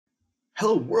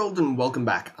Hello world and welcome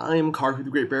back. I am Karhu, the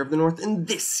Great Bear of the North, and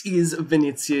this is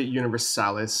Venice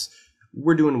Universalis.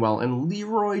 We're doing well, and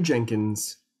Leroy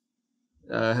Jenkins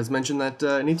has mentioned that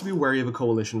I need to be wary of a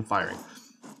coalition firing.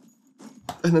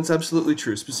 And that's absolutely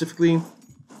true, specifically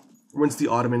once the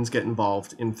Ottomans get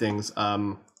involved in things.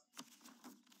 I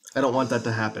don't want that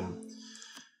to happen.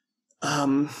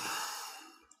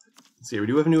 Let's see, we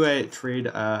do have a new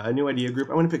a new idea group.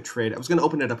 I want to pick trade. I was going to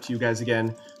open it up to you guys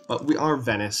again, but we are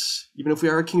Venice. Even if we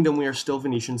are a kingdom, we are still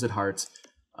Venetians at heart.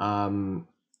 So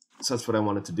that's what I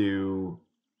wanted to do.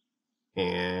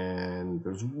 And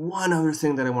there's one other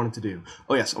thing that I wanted to do.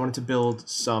 Oh yes, I wanted to build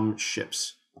some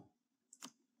ships.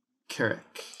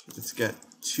 Carrick. Let's get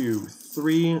 2,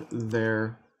 3.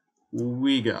 There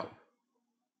we go.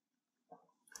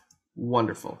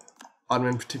 Wonderful.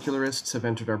 Ottoman particularists have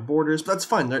entered our borders, but that's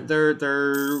fine. They're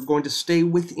going to stay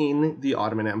within the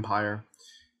Ottoman Empire,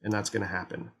 and that's going to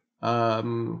happen.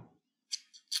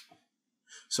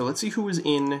 So let's see who is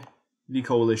in the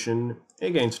coalition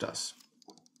against us.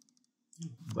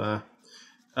 No,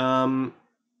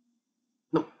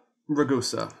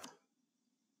 Ragusa.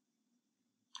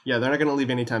 Yeah, they're not going to leave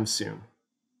anytime soon.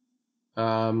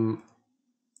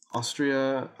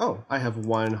 Austria, oh, I have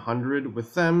 100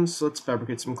 with them, so let's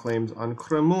fabricate some claims on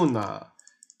Cremona,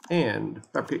 and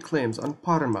fabricate claims on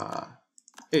Parma.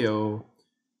 Ayo,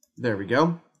 there we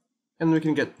go, and we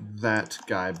can get that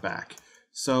guy back.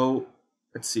 So,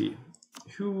 let's see,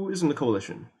 who is in the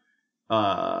coalition?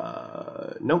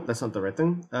 Nope, that's not the right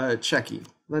thing. Czechy,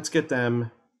 let's get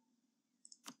them,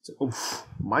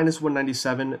 minus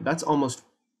 197, that's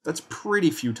pretty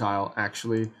futile,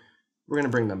 actually. We're gonna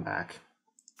bring them back.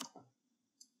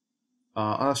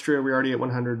 Austria, we're already at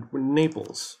 100. We're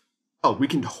Naples. Oh, we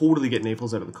can totally get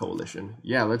Naples out of the coalition.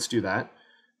 Yeah, let's do that.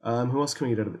 Who else can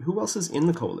we get out of it? Who else is in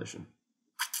the coalition?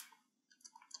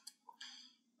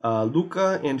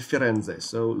 Lucca and Firenze.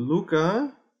 So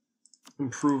Lucca,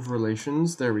 improve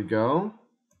relations. There we go.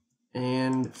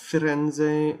 And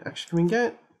Firenze, actually, can we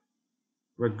get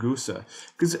Ragusa?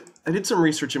 Because I did some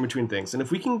research in between things, and if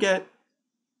we can get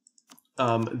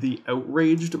the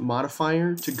outraged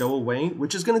modifier to go away,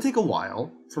 which is going to take a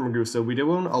while from Ragusa. We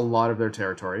do own a lot of their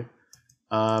territory.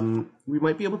 We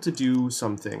might be able to do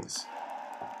some things.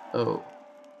 Oh,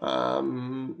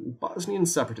 Bosnian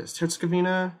separatists.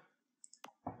 Herzegovina,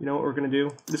 you know what we're going to do?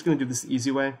 We're just going to do this the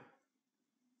easy way.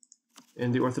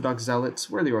 And the Orthodox Zealots,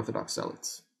 where are the Orthodox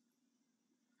Zealots?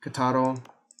 Cattaro.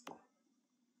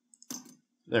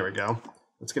 There we go.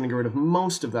 That's going to get rid of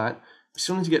most of that. We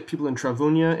still need to get people in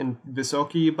Travaglia and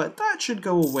Visocchi, but that should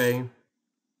go away.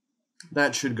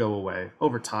 That should go away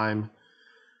over time.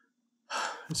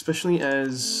 Especially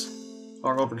as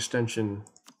our overextension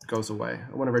goes away.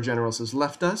 One of our generals has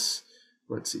left us.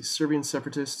 Let's see, Serbian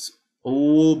separatists.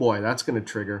 Oh boy, that's going to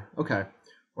trigger. Okay.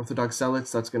 Orthodox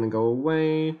Zealots, that's going to go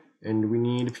away. And we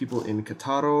need people in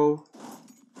Cattaro.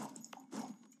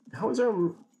 How is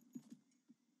our...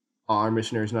 Our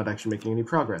missionary's not actually making any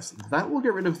progress. That will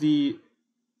get rid of the...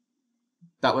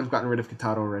 That would have gotten rid of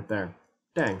Cattaro right there.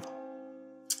 Dang.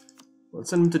 Let's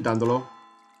send him to Dandolo.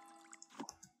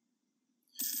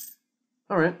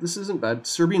 Alright, this isn't bad.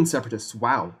 Serbian separatists.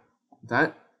 Wow.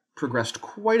 That progressed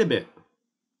quite a bit.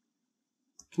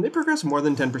 Can they progress more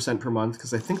than 10% per month?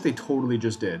 Because I think they totally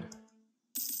just did.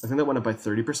 I think that went up by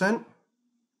 30%. I'm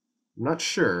not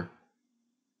sure.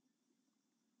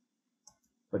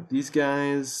 But these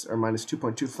guys are minus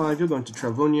 2.25. You'll go into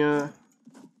Travaglia.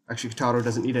 Actually, Cattaro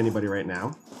doesn't need anybody right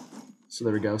now. So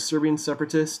there we go. Serbian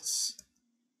separatists.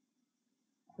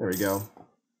 There we go.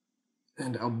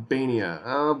 And Albania.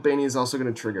 Albania is also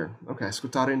going to trigger. Okay,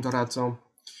 Scutari and Dorazzo.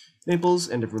 Naples,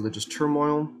 end of religious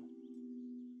turmoil.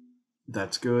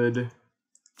 That's good.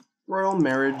 Royal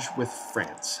marriage with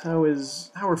France. How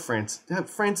are France?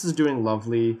 France is doing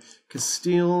lovely.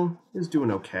 Castile is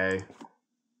doing okay.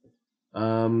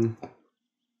 But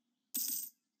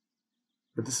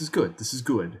this is good. This is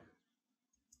good.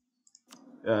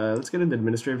 Let's get an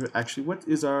administrative. Actually, what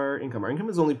is our income? Our income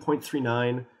is only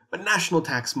 0.39, but national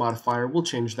tax modifier, we'll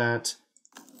change that.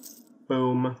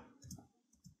 Boom.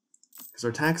 Because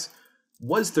our tax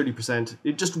was 30%.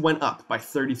 It just went up by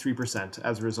 33%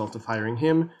 as a result of hiring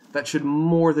him. That should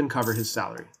more than cover his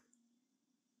salary.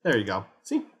 There you go.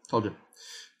 See? Told you.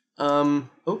 Oh,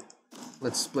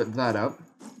 let's split that up.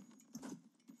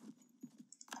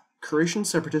 Croatian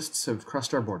separatists have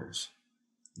crossed our borders.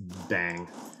 Dang.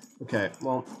 Okay,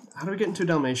 well, how do we get into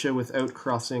Dalmatia without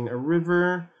crossing a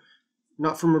river?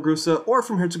 Not from Ragusa or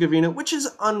from Herzegovina, which is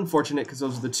unfortunate because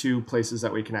those are the two places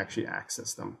that we can actually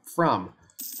access them from.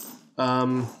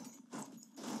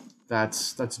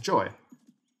 That's joy.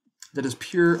 that is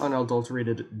pure,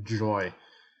 unadulterated joy.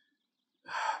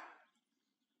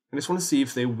 I just want to see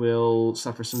if they will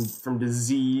suffer from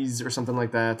disease or something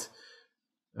like that.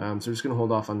 So we're just going to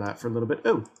hold off on that for a little bit.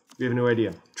 Oh, we have a new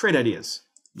idea. Trade ideas.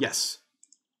 Yes.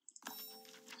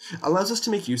 Allows us to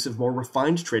make use of more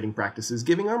refined trading practices,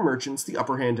 giving our merchants the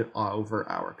upper hand over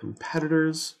our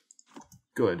competitors.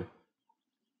 Good.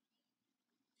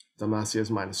 Dalmacia is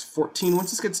 -14.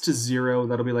 Once this gets to 0,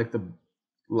 that'll be like the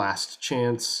last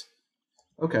chance.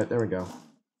 Okay, there we go.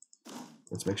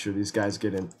 Let's make sure these guys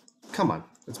get in. Come on.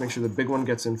 Let's make sure the big one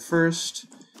gets in first.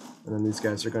 And then these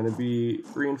guys are going to be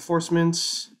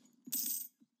reinforcements.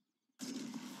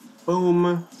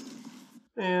 Boom.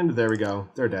 And there we go.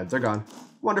 They're dead. They're gone.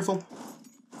 Wonderful.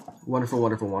 Wonderful,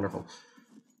 wonderful, wonderful.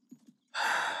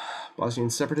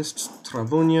 Bosnian separatists,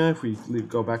 Travonia. If we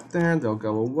go back there, they'll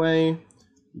go away.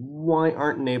 Why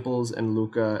aren't Naples and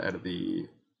Lucca out of the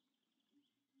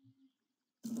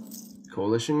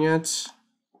coalition yet?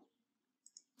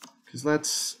 Because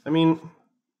that's, I mean,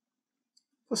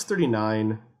 plus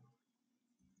 39.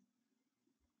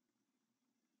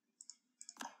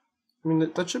 I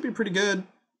mean, that should be pretty good.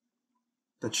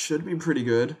 That should be pretty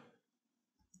good.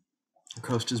 The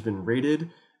coast has been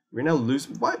raided. We're now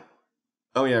losing. What?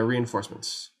 Oh, yeah,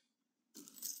 reinforcements.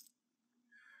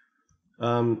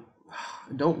 I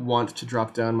don't want to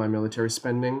drop down my military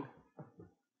spending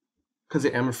because I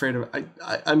am afraid of.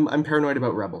 I'm paranoid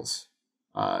about rebels,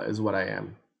 is what I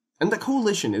am. And the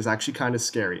coalition is actually kind of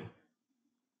scary.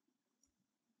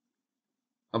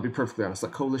 I'll be perfectly honest,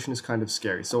 that coalition is kind of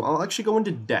scary. So I'll actually go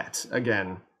into debt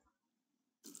again,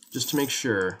 just to make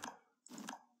sure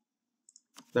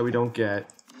that we don't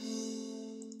get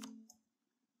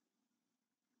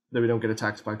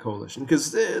attacked by coalition.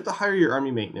 Because the higher your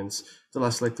army maintenance, the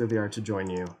less likely they are to join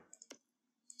you.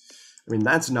 I mean,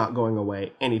 that's not going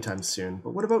away anytime soon.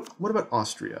 But what about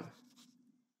Austria?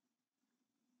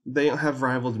 They have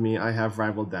rivaled me, I have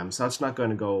rivaled them, so that's not going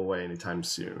to go away anytime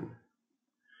soon.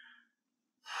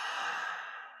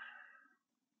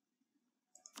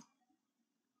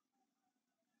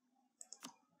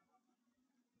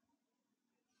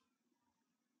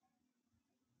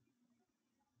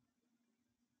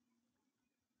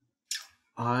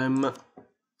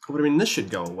 What I mean, this should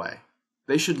go away.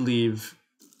 They should leave.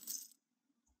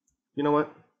 You know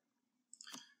what?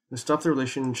 Let's stop the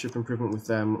relationship improvement with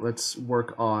them. Let's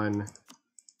work on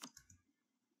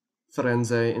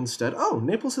Firenze instead. Oh,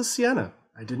 Naples has Siena.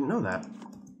 I didn't know that.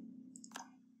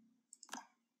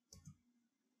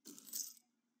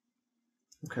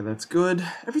 Okay, that's good.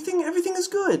 Everything is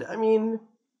good. I mean,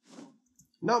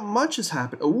 not much has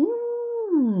happened.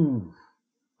 Ooh!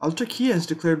 Al-Turkiya has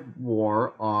declared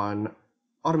war on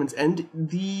Ottomans, and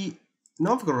the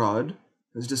Novgorod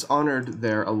has dishonored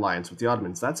their alliance with the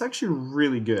Ottomans. That's actually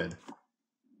really good.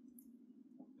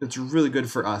 It's really good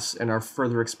for us and our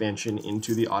further expansion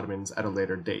into the Ottomans at a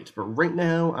later date. But right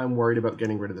now, I'm worried about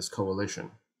getting rid of this coalition.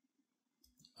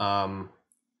 Oh,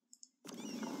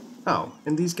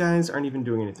 and these guys aren't even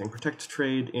doing anything. Protect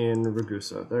trade in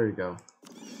Ragusa. There you go.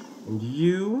 And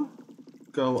you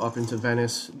go up into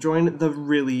Venice. Join the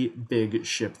really big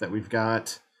ship that we've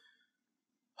got.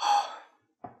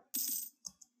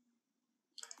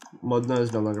 Modena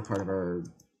is no longer part of our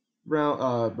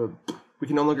realm, but we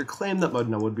can no longer claim that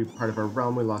Modena would be part of our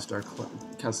realm. We lost our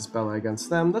Casus Belli against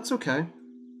them. That's okay.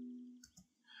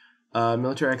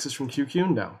 Military access from QQ?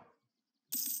 No.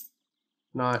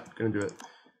 Not gonna do it.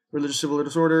 Religious civil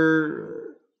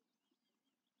disorder.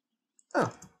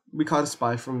 Oh, we caught a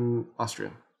spy from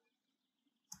Austria.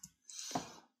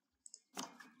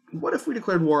 What if we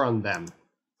declared war on them?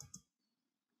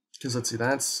 Because let's see,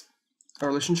 that's our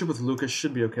relationship with Lucas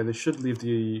should be okay. They should leave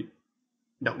the.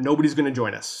 No, nobody's going to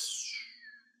join us.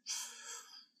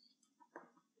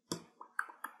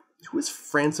 Who is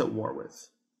France at war with?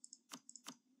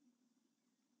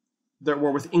 They're at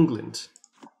war with England.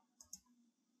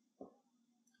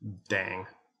 Dang.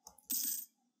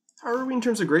 How are we in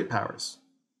terms of great powers?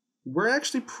 We're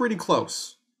actually pretty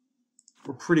close.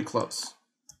 We're pretty close.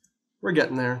 We're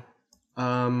getting there.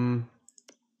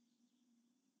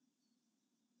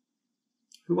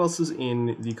 Who else is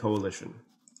in the coalition?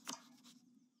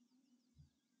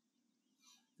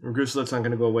 Ruslet's not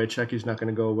going to go away. Czechia's not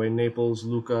going to go away. Naples,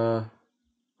 Lucca.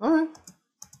 All right.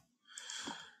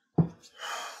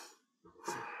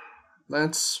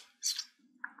 Let's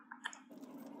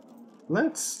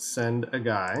send a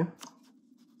guy.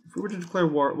 If we were to declare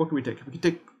war, what could we take? We could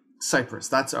take Cyprus.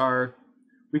 That's our.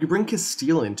 We could bring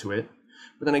Castile into it,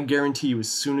 but then I guarantee you, as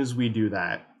soon as we do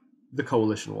that, the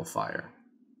coalition will fire.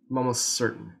 I'm almost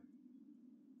certain.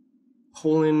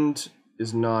 Poland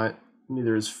is not.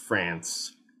 Neither is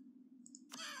France.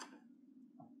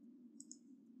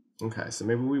 Okay, so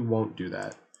maybe we won't do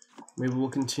that. Maybe we'll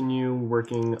continue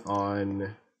working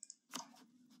on...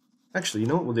 Actually, you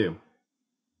know what we'll do?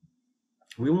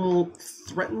 We will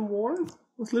threaten war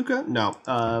with Lucca? No.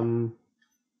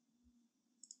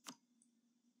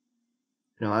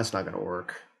 No, that's not going to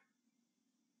work.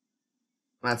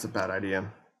 That's a bad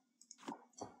idea.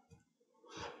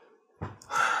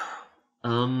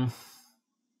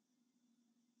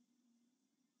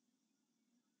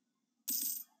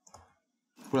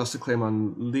 What else to claim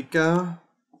on Lika?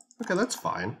 Okay, that's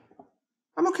fine.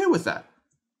 I'm okay with that.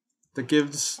 That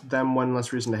gives them one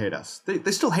less reason to hate us.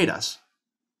 They still hate us,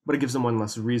 but it gives them one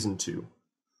less reason to.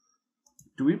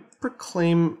 Do we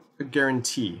proclaim a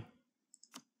guarantee?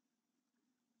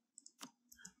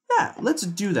 Yeah, let's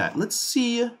do that. Let's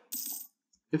see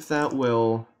if that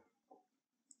will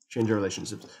change our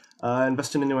relationships.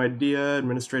 Invest in a new idea,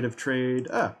 administrative trade,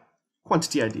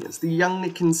 quantity ideas. The young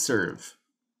can serve.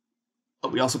 Oh,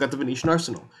 we also got the Venetian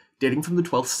arsenal. Dating from the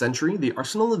 12th century, the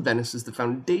Arsenal of Venice is the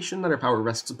foundation that our power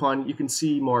rests upon. You can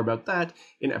see more about that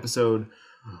in episode,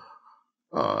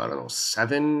 I don't know,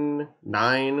 7,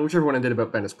 9, whichever one I did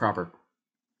about Venice proper.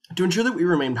 To ensure that we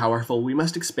remain powerful, we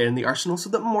must expand the arsenal so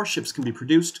that more ships can be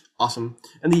produced, awesome,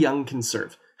 and the young can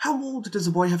serve. How old does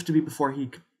a boy have to be before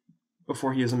he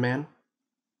is a man?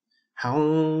 How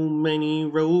many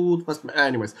roads must...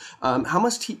 Anyways,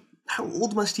 how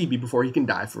old must he be before he can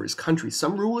die for his country?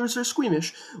 Some rulers are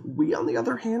squeamish. We, on the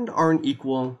other hand, are an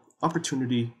equal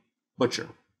opportunity butcher.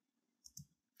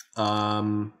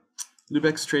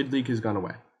 Lübeck's trade league has gone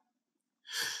away.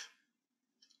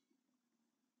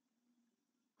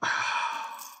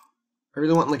 I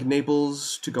really want, like,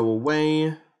 Naples to go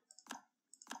away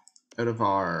out of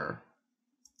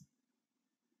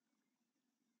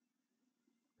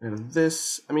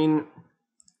this. I mean,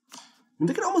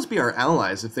 they could almost be our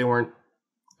allies if they weren't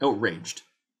outraged.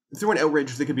 If they weren't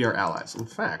outraged, they could be our allies. In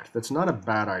fact, that's not a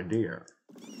bad idea.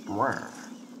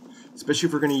 Especially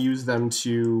if we're going to use them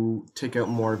to take out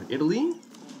more of Italy.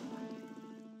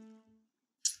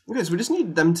 Okay, so we just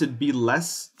need them to be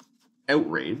less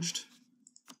outraged.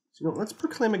 So, let's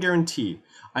proclaim a guarantee.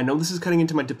 I know this is cutting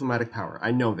into my diplomatic power.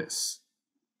 I know this.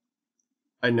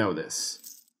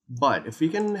 But if we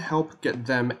can help get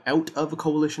them out of a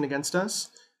coalition against us,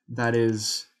 that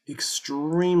is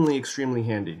extremely, extremely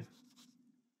handy.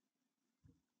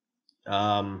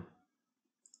 Especially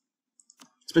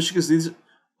because these...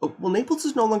 Oh, well, Naples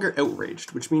is no longer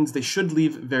outraged, which means they should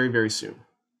leave very, very soon.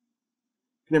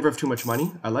 You never have too much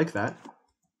money. I like that.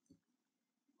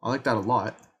 I like that a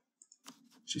lot.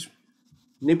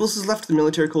 Naples has left the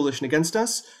military coalition against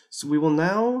us, so we will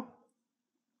now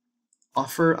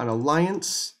offer an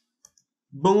alliance.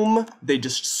 Boom, they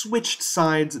just switched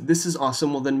sides. This is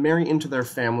awesome. We'll then marry into their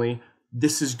family.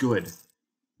 This is good.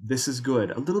 This is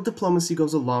good. A little diplomacy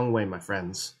goes a long way, my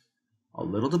friends. A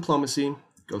little diplomacy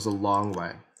goes a long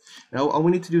way. Now, all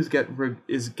we need to do is get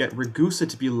Ragusa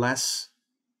to be less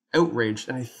outraged,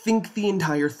 and I think the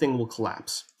entire thing will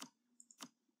collapse.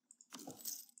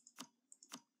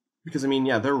 Because, I mean,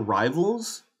 yeah, they're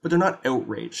rivals, but they're not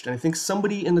outraged. And I think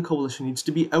somebody in the coalition needs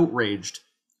to be outraged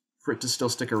for it to still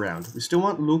stick around. We still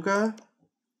want Lucca.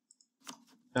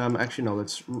 Actually, no,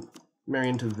 let's marry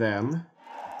into them.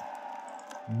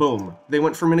 Boom. They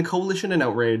went from in a coalition and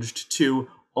outraged to,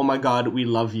 oh my god, we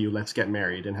love you, let's get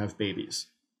married and have babies.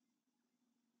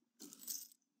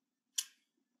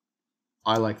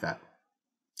 I like that.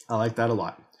 I like that a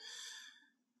lot.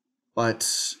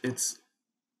 But it's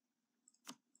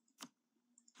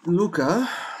Lucca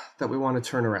that we want to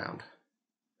turn around.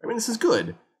 I mean, this is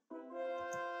good.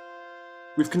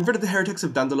 We've converted the heretics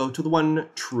of Dandolo to the one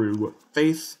true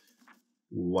faith.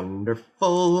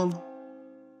 Wonderful.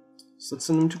 So let's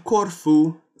send them to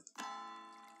Corfu.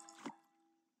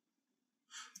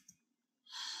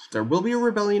 There will be a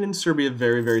rebellion in Serbia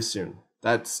very, very soon.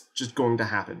 That's just going to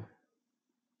happen.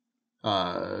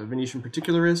 Venetian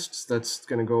particularists, that's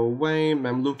going to go away.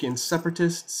 Mamlukian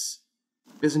separatists.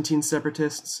 Byzantine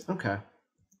separatists. Okay.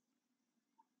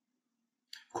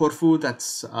 Corfu,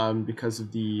 that's because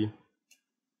of the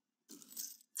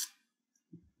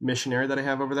missionary that I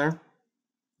have over there.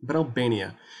 But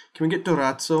Albania. Can we get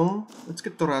Dorazzo? Let's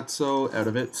get Dorazzo out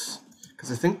of it.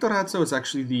 Because I think Dorazzo is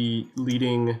actually the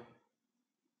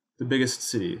biggest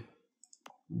city.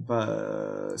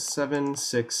 7,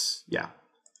 6, yeah.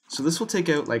 So this will take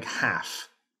out like half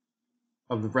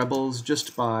of the rebels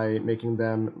just by making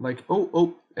them like,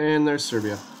 oh, and there's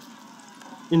Serbia.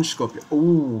 In Skopje.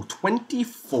 Oh,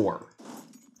 24.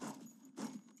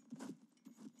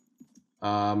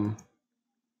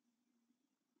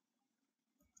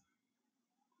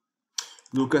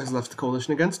 Lucca has left the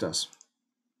coalition against us.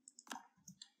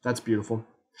 That's beautiful.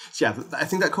 So yeah, I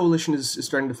think that coalition is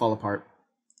starting to fall apart.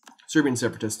 Serbian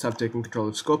separatists have taken control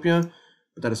of Skopje,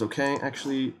 but that is okay.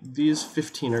 Actually, these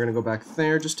 15 are going to go back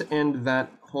there just to end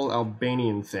that whole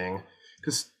Albanian thing.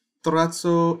 Because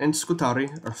Trazzo and Scutari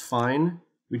are fine.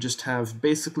 We just have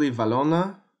basically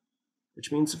Valona,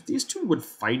 which means if these two would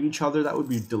fight each other, that would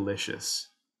be delicious.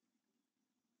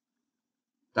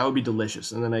 That would be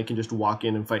delicious, and then I can just walk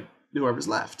in and fight whoever's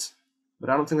left. But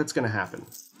I don't think that's going to happen.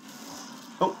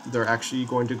 Oh, they're actually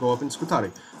going to go up in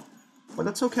Scutari. But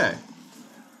that's okay.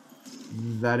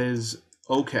 That is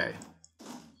okay.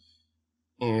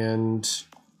 And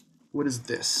what is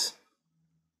this?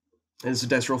 It's a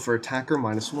dice roll for attacker,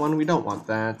 -1. We don't want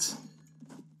that.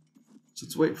 So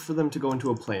let's wait for them to go into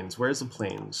a plains. Where's the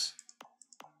plains?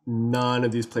 None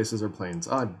of these places are plains.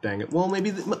 Ah, dang it. Well,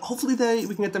 maybe, hopefully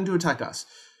we can get them to attack us.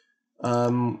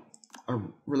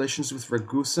 Our relations with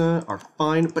Ragusa are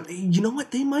fine, but you know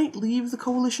what? They might leave the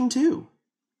coalition too.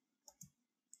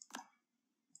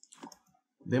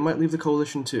 They might leave the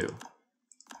coalition too.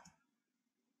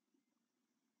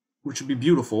 Which would be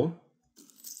beautiful.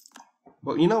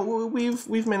 But you know,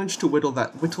 we've managed to whittle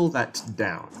that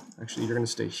down. Actually, you're going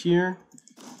to stay here.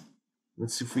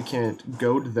 Let's see if we can't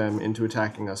goad them into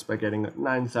attacking us by getting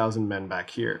 9,000 men back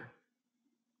here.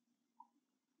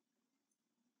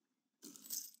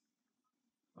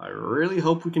 I really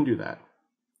hope we can do that.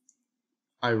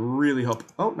 I really hope.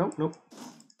 Oh, no, no.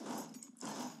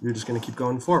 You're just going to keep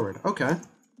going forward. Okay.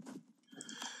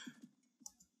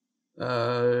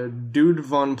 Dude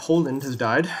von Poland has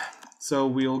died, so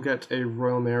we'll get a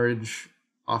royal marriage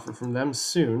offer from them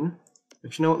soon.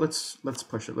 But you know what? Let's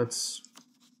push it. Let's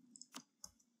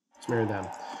marry them.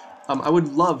 I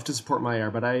would love to support my heir,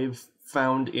 but I've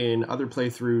found in other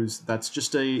playthroughs that's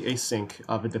just a sink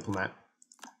of a diplomat.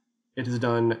 It has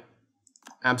done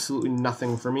absolutely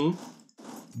nothing for me,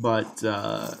 but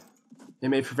it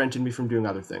may have prevented me from doing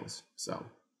other things. So,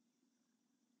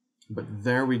 but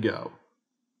there we go.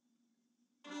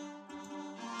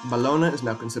 Bologna is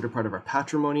now considered part of our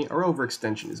patrimony. Our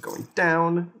overextension is going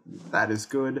down. That is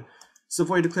good.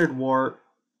 Savoy declared war.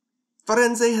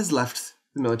 Firenze has left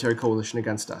the military coalition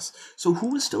against us. So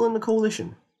who is still in the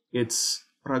coalition? It's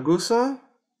Ragusa.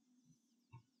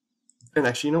 And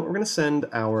actually, you know what? We're going to send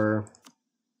our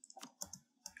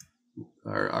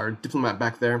diplomat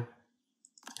back there.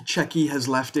 Czechia has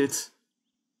left it.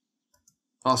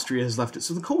 Austria has left it.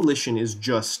 So the coalition is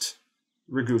just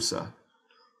Ragusa.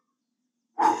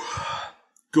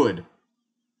 Good.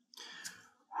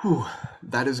 Whew,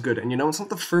 that is good. And you know, it's not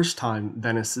the first time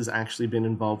Venice has actually been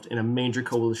involved in a major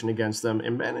coalition against them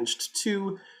and managed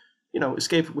to, you know,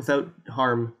 escape without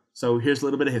harm. So here's a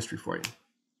little bit of history for you.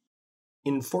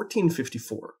 In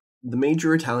 1454, the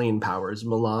major Italian powers,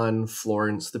 Milan,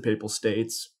 Florence, the Papal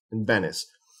States, and Venice,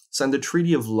 signed the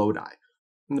Treaty of Lodi.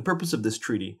 And the purpose of this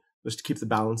treaty was to keep the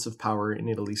balance of power in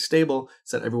Italy stable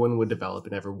so that everyone would develop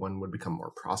and everyone would become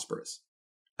more prosperous.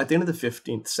 At the end of the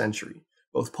 15th century,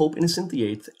 both Pope Innocent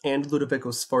VIII and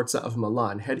Ludovico Sforza of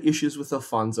Milan had issues with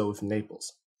Alfonso of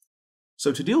Naples.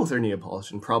 So to deal with their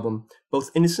Neapolitan problem, both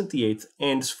Innocent VIII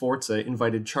and Sforza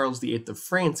invited Charles VIII of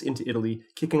France into Italy,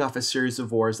 kicking off a series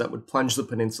of wars that would plunge the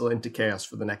peninsula into chaos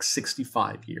for the next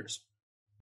 65 years.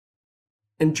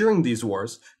 And during these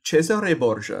wars, Cesare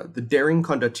Borgia, the daring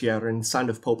condottiere and son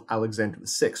of Pope Alexander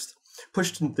VI,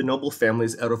 pushed the noble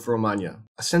families out of Romagna,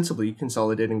 ostensibly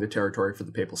consolidating the territory for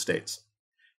the Papal States.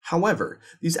 However,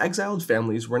 these exiled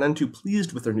families were none too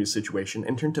pleased with their new situation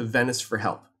and turned to Venice for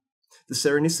help. The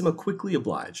Serenissima quickly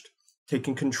obliged,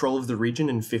 taking control of the region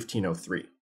in 1503.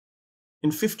 In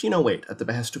 1508, at the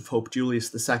behest of Pope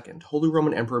Julius II, Holy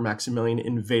Roman Emperor Maximilian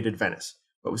invaded Venice,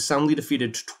 but was soundly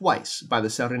defeated twice by the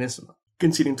Serenissima,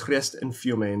 conceding Trieste and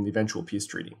Fiume in the eventual peace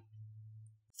treaty.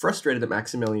 Frustrated at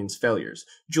Maximilian's failures,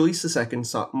 Julius II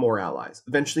sought more allies,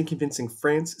 eventually convincing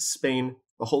France, Spain,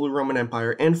 the Holy Roman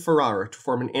Empire, and Ferrara to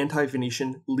form an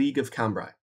anti-Venetian League of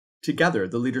Cambrai. Together,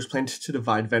 the leaders planned to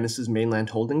divide Venice's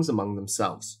mainland holdings among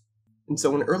themselves. And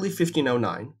so in early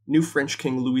 1509, new French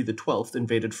King Louis XII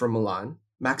invaded from Milan,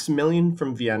 Maximilian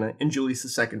from Vienna, and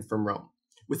Julius II from Rome.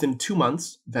 Within 2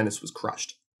 months, Venice was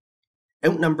crushed.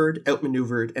 Outnumbered,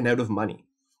 outmaneuvered, and out of money,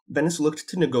 Venice looked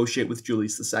to negotiate with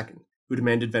Julius II, who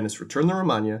demanded Venice return the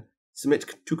Romagna, submit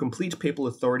to complete papal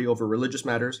authority over religious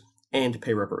matters, and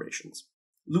pay reparations.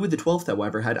 Louis XII,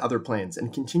 however, had other plans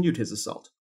and continued his assault.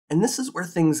 And this is where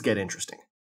things get interesting.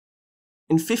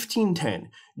 In 1510,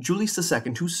 Julius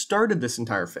II, who started this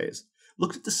entire phase,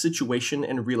 looked at the situation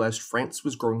and realized France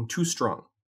was growing too strong,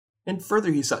 and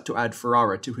further he sought to add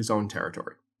Ferrara to his own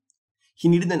territory. He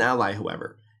needed an ally,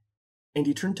 however, and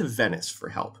he turned to Venice for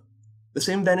help. The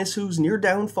same Venice whose near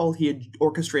downfall he had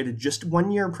orchestrated just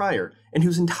 1 year prior, and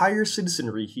whose entire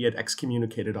citizenry he had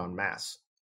excommunicated en masse.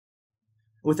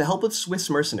 With the help of Swiss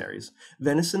mercenaries,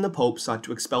 Venice and the Pope sought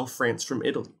to expel France from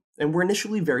Italy, and were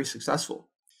initially very successful.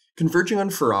 Converging on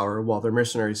Ferrara while their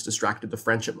mercenaries distracted the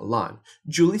French at Milan,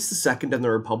 Julius II and the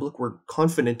Republic were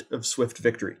confident of swift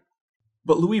victory.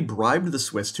 But Louis bribed the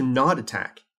Swiss to not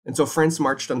attack, and so France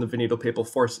marched on the Veneto papal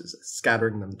forces,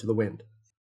 scattering them to the wind.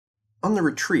 On the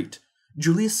retreat,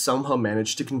 Julius somehow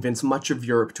managed to convince much of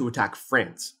Europe to attack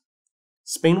France.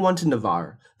 Spain wanted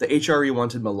Navarre, the HRE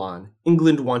wanted Milan,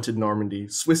 England wanted Normandy,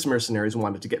 Swiss mercenaries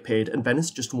wanted to get paid, and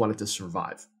Venice just wanted to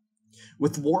survive.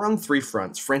 With war on 3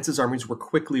 fronts, France's armies were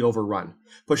quickly overrun.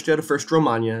 Pushed out of first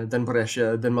Romagna, then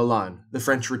Brescia, then Milan, the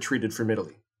French retreated from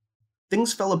Italy.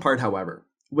 Things fell apart, however,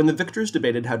 when the victors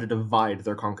debated how to divide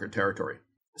their conquered territory.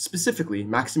 Specifically,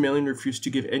 Maximilian refused to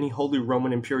give any Holy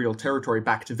Roman Imperial territory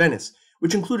back to Venice,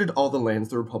 which included all the lands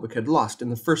the Republic had lost in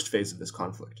the first phase of this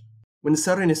conflict. When the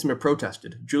Serenissima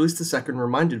protested, Julius II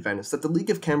reminded Venice that the League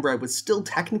of Cambrai was still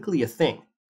technically a thing.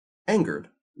 Angered,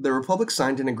 the Republic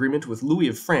signed an agreement with Louis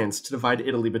of France to divide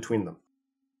Italy between them.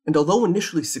 And although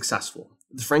initially successful,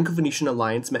 the Franco-Venetian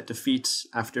alliance met defeat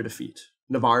after defeat.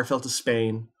 Navarre fell to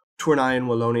Spain, Tournai and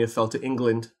Wallonia fell to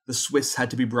England, the Swiss had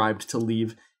to be bribed to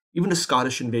leave, even a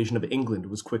Scottish invasion of England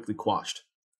was quickly quashed.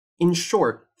 In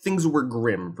short, things were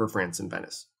grim for France and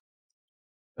Venice.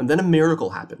 And then a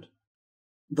miracle happened.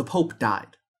 The Pope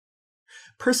died.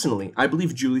 Personally, I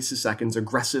believe Julius II's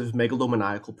aggressive,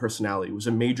 megalomaniacal personality was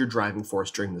a major driving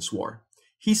force during this war.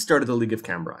 He started the League of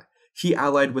Cambrai. He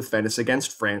allied with Venice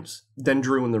against France, then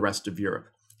drew in the rest of Europe.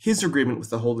 His agreement with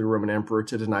the Holy Roman Emperor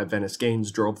to deny Venice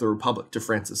gains drove the Republic to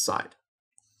France's side.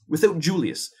 Without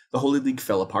Julius, the Holy League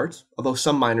fell apart, although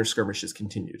some minor skirmishes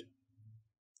continued.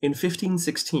 In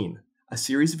 1516, a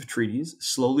series of treaties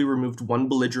slowly removed one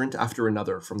belligerent after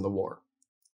another from the war.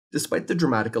 Despite the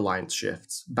dramatic alliance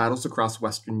shifts, battles across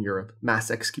Western Europe,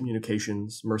 mass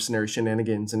excommunications, mercenary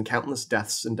shenanigans, and countless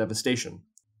deaths and devastation,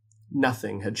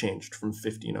 nothing had changed from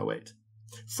 1508.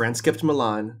 France kept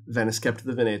Milan, Venice kept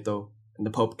the Veneto, and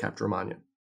the Pope kept Romagna.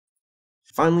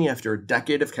 Finally, after a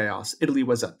decade of chaos, Italy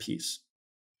was at peace.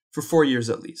 For 4 years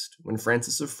at least, when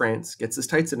Francis of France gets his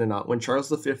tights in a knot when Charles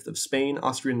V of Spain,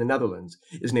 Austria, and the Netherlands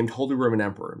is named Holy Roman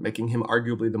Emperor, making him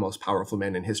arguably the most powerful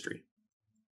man in history.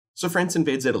 So France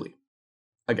invades Italy.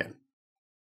 Again.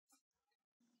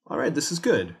 Alright, this is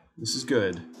good. This is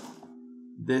good.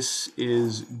 This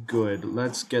is good.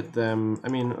 Let's get them...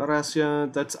 Aurasia,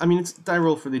 it's die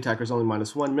roll for the attackers, only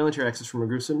 -1. Military access from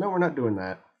Ragusa. No, we're not doing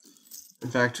that. In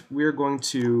fact, we're going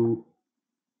to...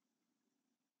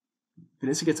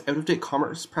 Venice gets out-of-date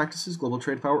commerce practices, global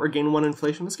trade power, or gain 1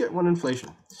 inflation. Let's get 1 inflation.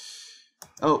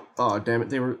 Oh, damn it,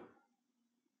 they were...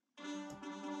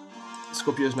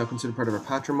 Skopje is now considered part of our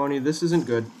patrimony. This isn't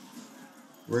good.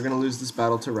 We're going to lose this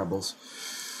battle to rebels.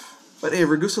 But hey,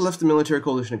 Ragusa left the military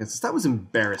coalition against us. That was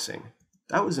embarrassing.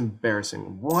 That was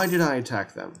embarrassing. Why did I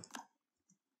attack them?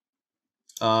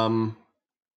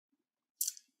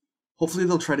 Hopefully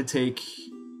they'll try to take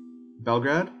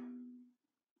Belgrade.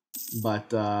 But,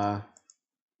 that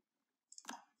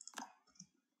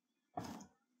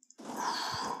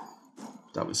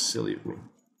was silly of me.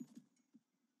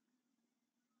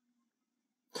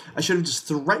 I should have just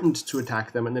threatened to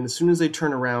attack them, and then as soon as they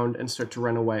turn around and start to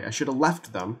run away, I should have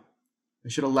left them. I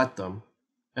should have let them.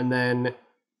 And then...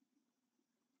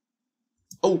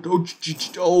 Oh,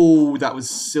 that was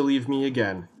silly of me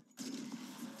again.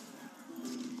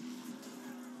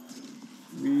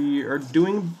 We are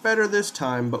doing better this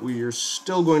time, but we are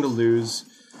still going to lose.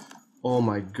 Oh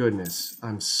my goodness.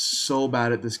 I'm so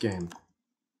bad at this game.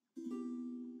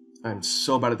 I'm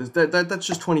so bad at this. That's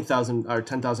just 20,000 or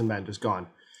 10,000 men just gone.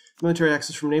 Military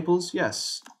access from Naples?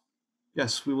 Yes.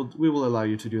 Yes, we will allow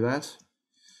you to do that.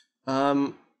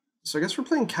 So I guess we're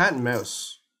playing cat and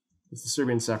mouse with the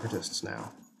Serbian separatists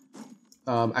now.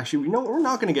 Actually, we're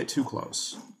not going to get too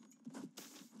close.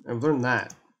 I've learned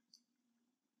that.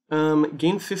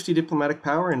 Gain 50 diplomatic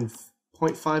power and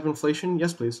 0.5 inflation?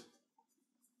 Yes, please.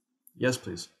 Yes,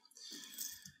 please.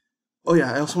 Oh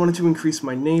yeah, I also wanted to increase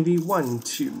my navy. 1,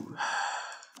 2.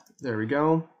 There we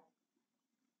go.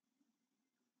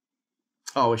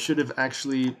 Oh, I should have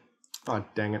actually... Oh,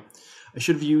 dang it. I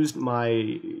should have used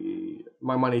my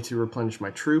money to replenish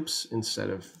my troops instead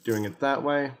of doing it that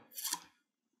way.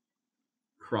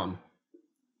 Crumb.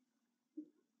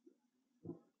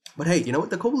 But hey, you know what?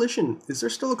 The coalition... Is there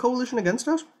still a coalition against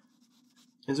us?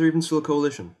 Is there even still a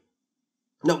coalition?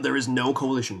 No, there is no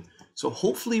coalition. So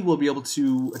hopefully we'll be able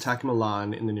to attack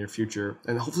Milan in the near future.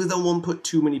 And hopefully they won't put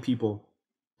too many people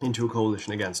into a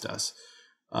coalition against us.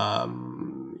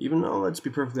 Even though, let's be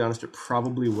perfectly honest, it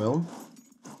probably will.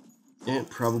 It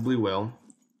probably will.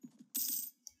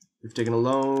 We've taken a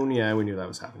loan. Yeah, we knew that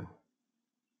was happening.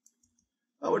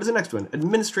 Oh, what is the next one?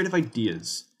 Administrative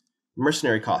ideas.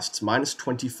 Mercenary costs, minus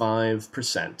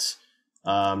 25%.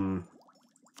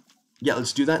 Yeah,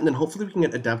 let's do that, and then hopefully we can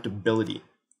get adaptability.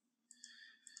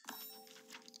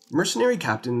 Mercenary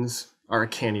captains are a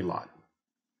canny lot.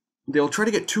 They'll try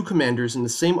to get 2 commanders in the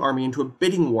same army into a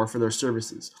bidding war for their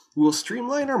services. We will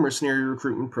streamline our mercenary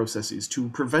recruitment processes to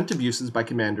prevent abuses by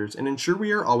commanders and ensure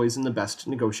we are always in the best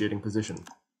negotiating position.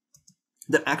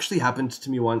 That actually happened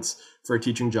to me once for a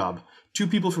teaching job. 2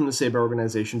 people from the Sabre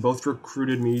organization both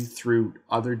recruited me through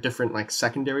other different like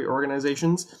secondary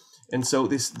organizations. And so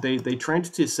they tried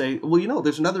to say, well, you know,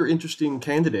 there's another interesting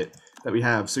candidate that we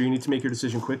have, so you need to make your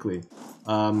decision quickly.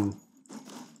 And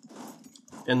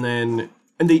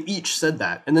they each said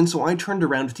that. And then so I turned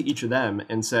around to each of them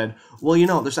and said, well, you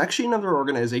know, there's actually another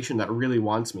organization that really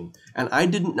wants me. And I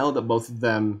didn't know that both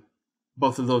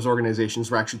of those organizations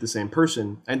were actually the same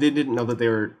person. And they didn't know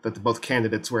that both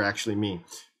candidates were actually me,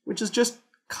 which is just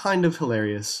kind of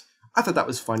hilarious. I thought that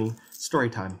was funny. Story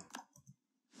time.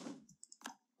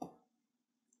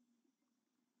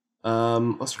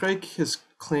 Ostrich has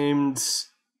claimed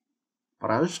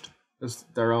Protestant as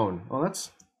their own. Oh,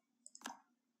 that's...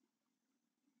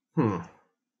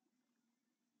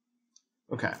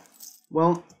 Okay.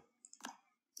 Well,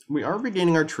 we are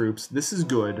regaining our troops. This is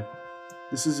good.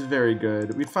 This is very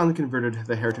good. We finally converted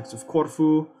the heretics of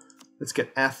Corfu. Let's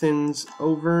get Athens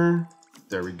over.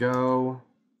 There we go.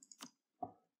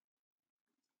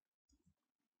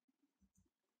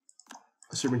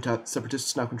 Serbian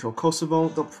separatists now control Kosovo.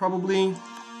 They'll probably...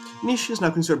 Niš is now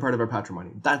considered part of our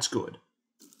patrimony. That's good.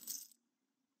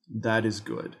 That is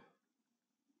good.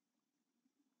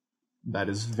 That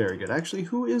is very good. Actually,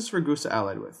 who is Ragusa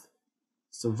allied with?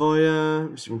 Savoia,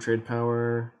 receiving trade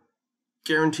power,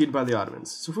 guaranteed by the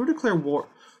Ottomans. So if we were to declare war...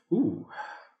 Ooh.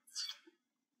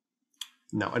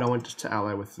 No, I don't want to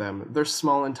ally with them. They're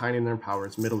small and tiny and their power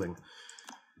is middling.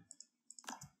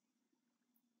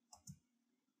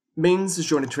 Mainz is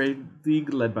joined a trade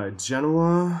league led by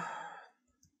Genoa.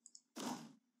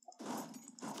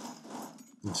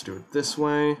 Let's do it this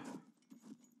way.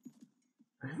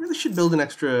 I really should build an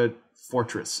extra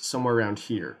fortress somewhere around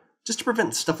here, just to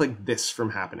prevent stuff like this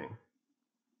from happening.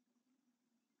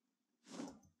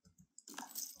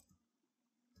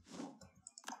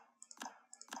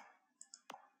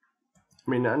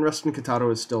 I mean, unrest in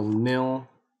Cattaro is still nil.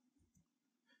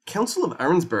 Council of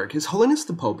Arnsberg. His Holiness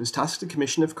the Pope is tasked a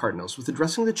commission of cardinals with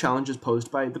addressing the challenges posed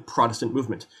by the Protestant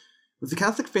movement. While the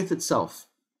Catholic faith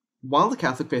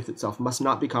itself must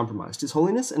not be compromised, His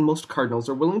Holiness and most cardinals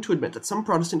are willing to admit that some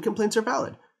Protestant complaints are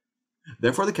valid.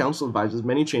 Therefore, the Council advises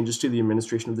many changes to the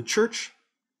administration of the Church,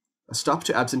 a stop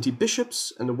to absentee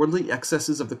bishops, and the worldly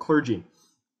excesses of the clergy.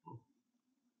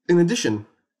 In addition,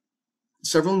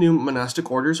 several new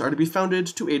monastic orders are to be founded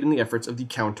to aid in the efforts of the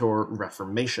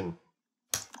Counter-Reformation.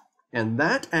 And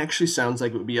that actually sounds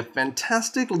like it would be a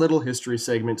fantastic little history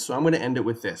segment, so I'm going to end it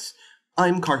with this.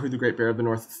 I'm Karhu, the Great Bear of the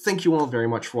North. Thank you all very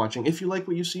much for watching. If you like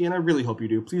what you see, and I really hope you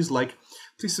do, please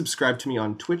subscribe to me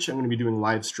on Twitch. I'm going to be doing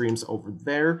live streams over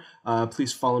there.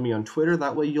 Please follow me on Twitter.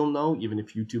 That way you'll know, even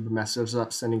if YouTube messes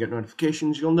up sending out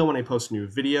notifications, you'll know when I post new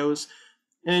videos.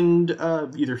 And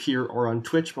either here or on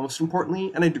Twitch, most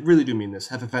importantly, and I really do mean this,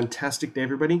 have a fantastic day,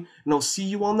 everybody, and I'll see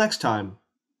you all next time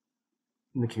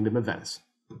in the Kingdom of Venice.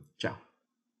 Ciao.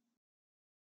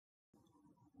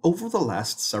 Over the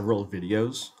last several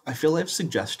videos, I feel I've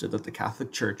suggested that the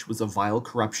Catholic Church was a vile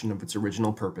corruption of its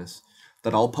original purpose,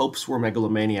 that all popes were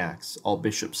megalomaniacs, all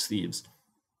bishops thieves.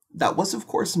 That was, of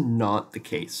course, not the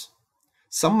case.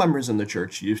 Some members in the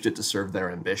Church used it to serve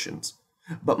their ambitions,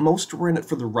 but most were in it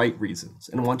for the right reasons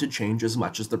and wanted change as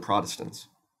much as the Protestants.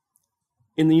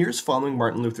 In the years following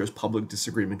Martin Luther's public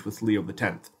disagreement with Leo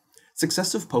X,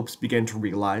 successive popes began to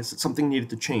realize that something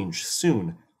needed to change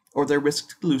soon, or they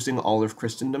risked losing all of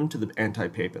Christendom to the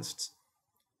anti-papists.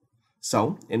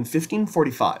 So, in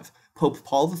 1545, Pope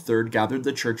Paul III gathered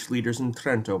the church leaders in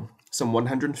Trento, some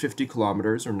 150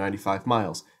 kilometers or 95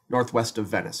 miles, northwest of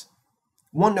Venice.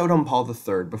 One note on Paul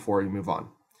III before we move on.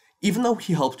 Even though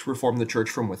he helped reform the church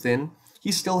from within,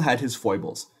 he still had his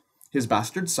foibles. His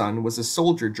bastard son was a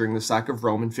soldier during the sack of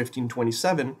Rome in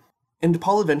 1527, and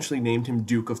Paul eventually named him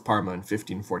Duke of Parma in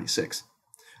 1546.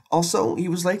 Also, he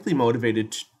was likely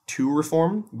motivated to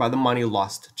reform by the money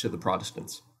lost to the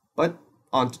Protestants. But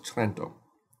on to Trento.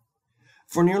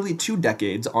 For nearly 2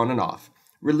 decades, on and off,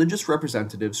 religious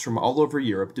representatives from all over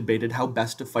Europe debated how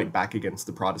best to fight back against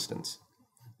the Protestants.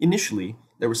 Initially,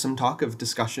 there was some talk of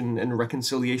discussion and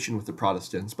reconciliation with the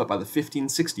Protestants, but by the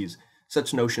 1560s,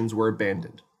 such notions were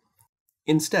abandoned.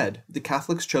 Instead, the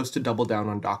Catholics chose to double down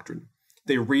on doctrine.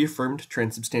 They reaffirmed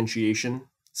transubstantiation,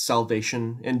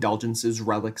 salvation, indulgences,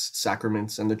 relics,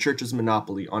 sacraments, and the Church's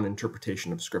monopoly on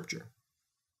interpretation of Scripture.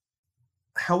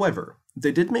 However,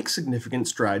 they did make significant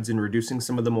strides in reducing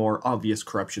some of the more obvious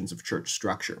corruptions of church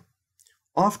structure.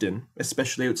 Often,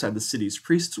 especially outside the cities,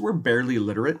 priests were barely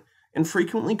literate and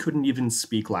frequently couldn't even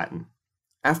speak Latin.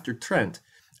 After Trent,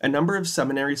 a number of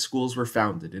seminary schools were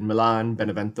founded in Milan,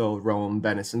 Benevento, Rome,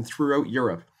 Venice, and throughout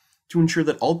Europe to ensure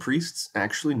that all priests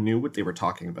actually knew what they were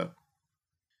talking about.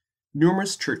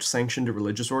 Numerous church-sanctioned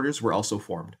religious orders were also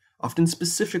formed, often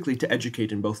specifically to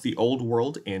educate in both the Old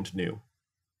World and New.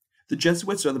 The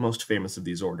Jesuits are the most famous of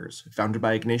these orders, founded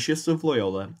by Ignatius of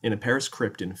Loyola in a Paris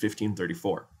crypt in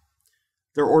 1534.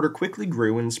 Their order quickly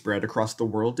grew and spread across the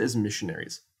world as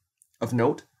missionaries. Of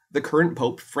note, the current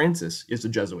Pope, Francis, is a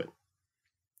Jesuit.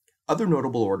 Other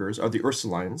notable orders are the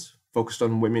Ursulines, focused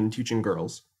on women teaching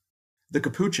girls, the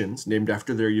Capuchins, named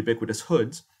after their ubiquitous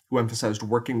hoods, who emphasized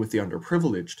working with the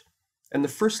underprivileged, and the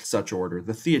first such order,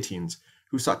 the Theatines,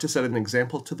 who sought to set an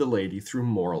example to the laity through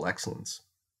moral excellence.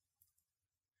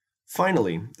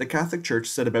 Finally, the Catholic Church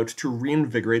set about to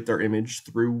reinvigorate their image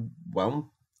through,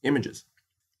 images.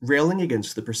 Railing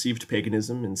against the perceived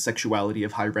paganism and sexuality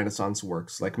of high Renaissance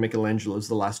works like Michelangelo's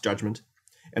The Last Judgment,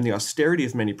 and the austerity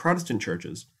of many Protestant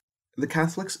churches, the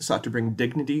Catholics sought to bring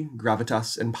dignity,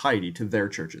 gravitas, and piety to their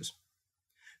churches.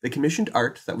 They commissioned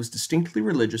art that was distinctly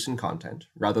religious in content,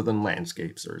 rather than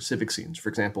landscapes or civic scenes, for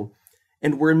example,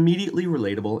 and were immediately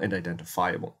relatable and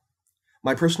identifiable.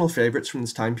 My personal favorites from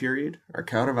this time period are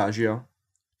Caravaggio,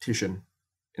 Titian,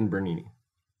 and Bernini.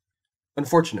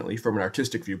 Unfortunately, from an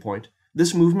artistic viewpoint,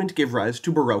 this movement gave rise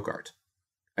to Baroque art,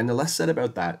 and the less said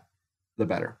about that, the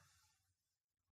better.